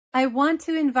I want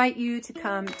to invite you to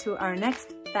come to our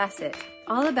next FACET,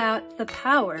 all about the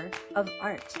power of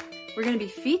art. We're going to be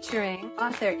featuring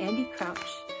author Andy Crouch.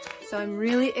 So I'm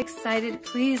really excited.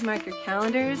 Please mark your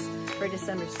calendars for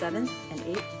December 7th and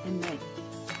 8th and 9th.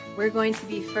 We're going to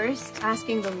be first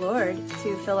asking the Lord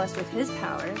to fill us with His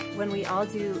power when we all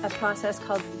do a process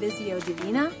called Visio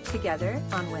Divina together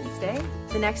on Wednesday.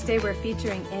 The next day we're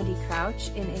featuring Andy Crouch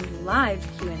in a live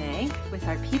Q&A with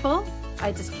our people.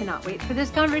 I just cannot wait for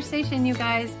this conversation, you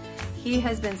guys. He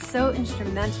has been so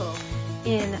instrumental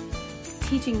in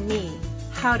teaching me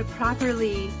how to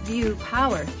properly view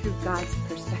power through God's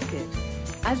perspective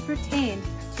as pertained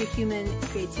to human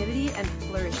creativity and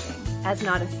flourishing as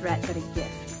not a threat but a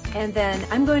gift. And then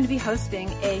I'm going to be hosting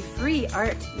a free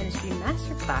art ministry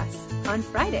masterclass on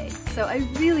Friday. So I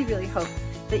really, really hope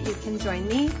that you can join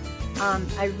me.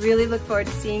 I really look forward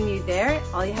to seeing you there.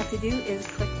 All you have to do is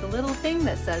click the little thing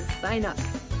that says sign up,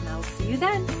 and I'll see you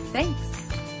then. Thanks.